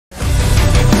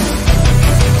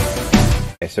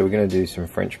Okay, so we're going to do some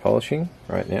French polishing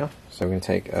right now. So we're going to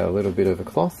take a little bit of a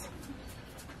cloth,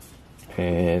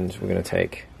 and we're going to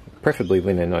take preferably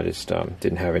linen. I just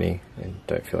didn't have any and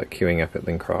don't feel like queuing up at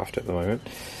Lincraft at the moment.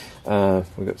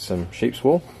 We've got some sheep's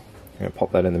wool. I'm going to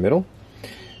pop that in the middle.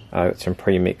 I've got some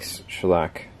pre-mixed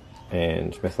shellac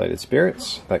and methylated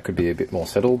spirits. That could be a bit more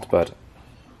settled, but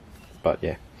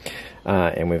yeah.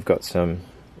 And we've got some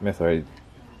methylated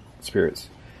spirits.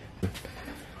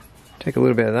 Take a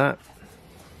little bit of that.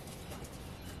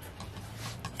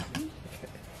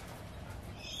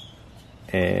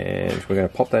 And we're going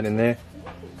to pop that in there.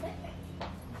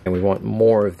 And we want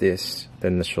more of this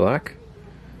than the shellac.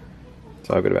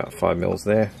 So I've got about 5 mils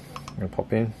there. I'm going to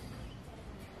pop in.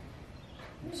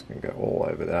 Just going to go all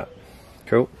over that.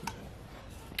 Cool.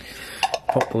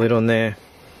 Pop the lid on there.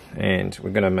 And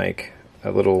we're going to make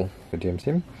a little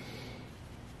DMTM.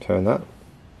 Turn that.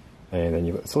 And then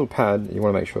you've got this little pad. You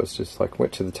want to make sure it's just like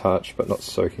wet to the touch, but not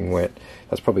soaking wet.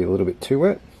 That's probably a little bit too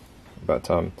wet. But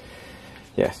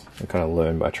yes, you kind of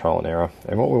learn by trial and error.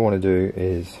 And what we want to do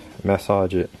is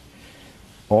massage it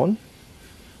on.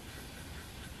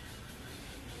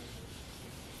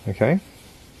 Okay.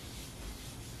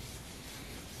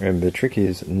 And the trick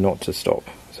is not to stop,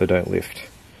 so don't lift.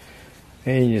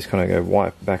 And you just kind of go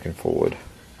wipe back and forward.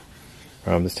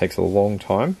 This takes a long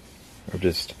time of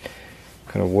just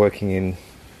kind of working in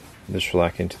the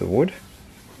shellac into the wood,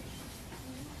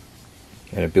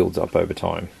 and it builds up over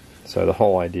time. So the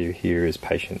whole idea here is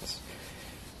patience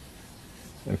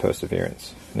and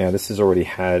perseverance. Now this has already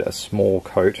had a small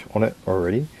coat on it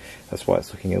already, that's why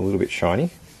it's looking a little bit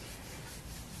shiny.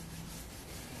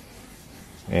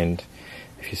 And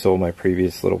if you saw my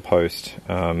previous little post,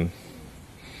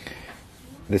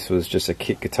 this was just a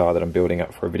kit guitar that I'm building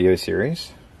up for a video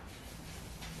series.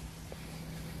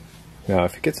 Now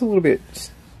if it gets a little bit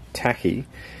tacky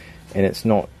and it's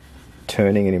not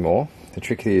turning anymore, the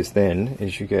trick is then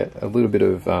is you get a little bit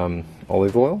of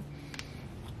olive oil,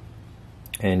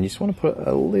 and you just want to put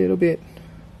a little bit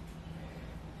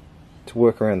to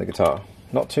work around the guitar.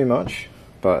 Not too much,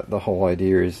 but the whole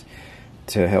idea is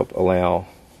to help allow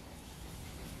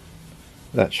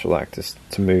that shellac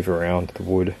to move around the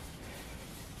wood.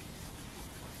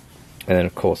 And then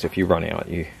of course if you run out,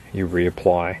 you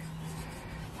reapply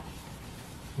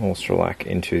more shellac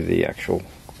into the actual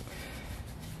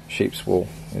sheep's wool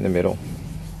in the middle.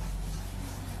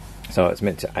 So it's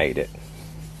meant to aid it.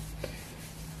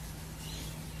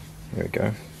 There we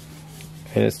go.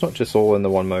 And it's not just all in the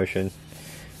one motion.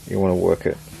 You want to work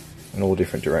it in all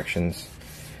different directions.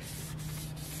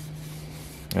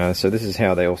 So this is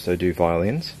how they also do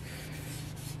violins.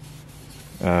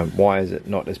 Why is it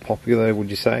not as popular, would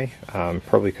you say?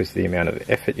 Probably because of the amount of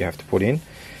effort you have to put in,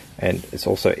 and it's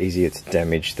also easier to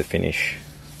damage the finish.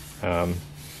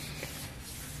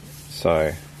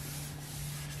 So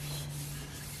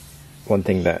one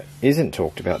thing that isn't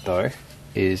talked about though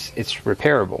is it's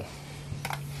repairable.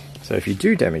 So if you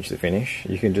do damage the finish,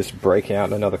 you can just break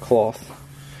out another cloth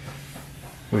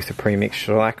with the pre-mixed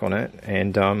shellac on it,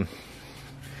 and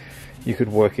you could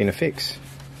work in a fix.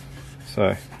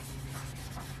 So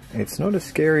it's not as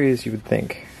scary as you would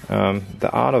think. The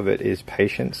art of it is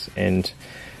patience and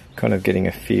kind of getting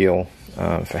a feel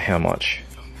for how much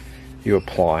you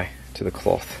apply to the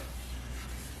cloth.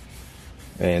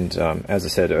 And as I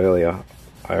said earlier,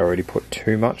 I already put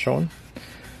too much on,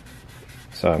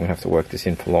 so I'm going to have to work this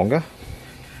in for longer.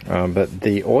 But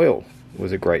the oil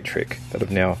was a great trick that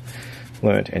I've now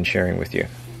learnt and sharing with you.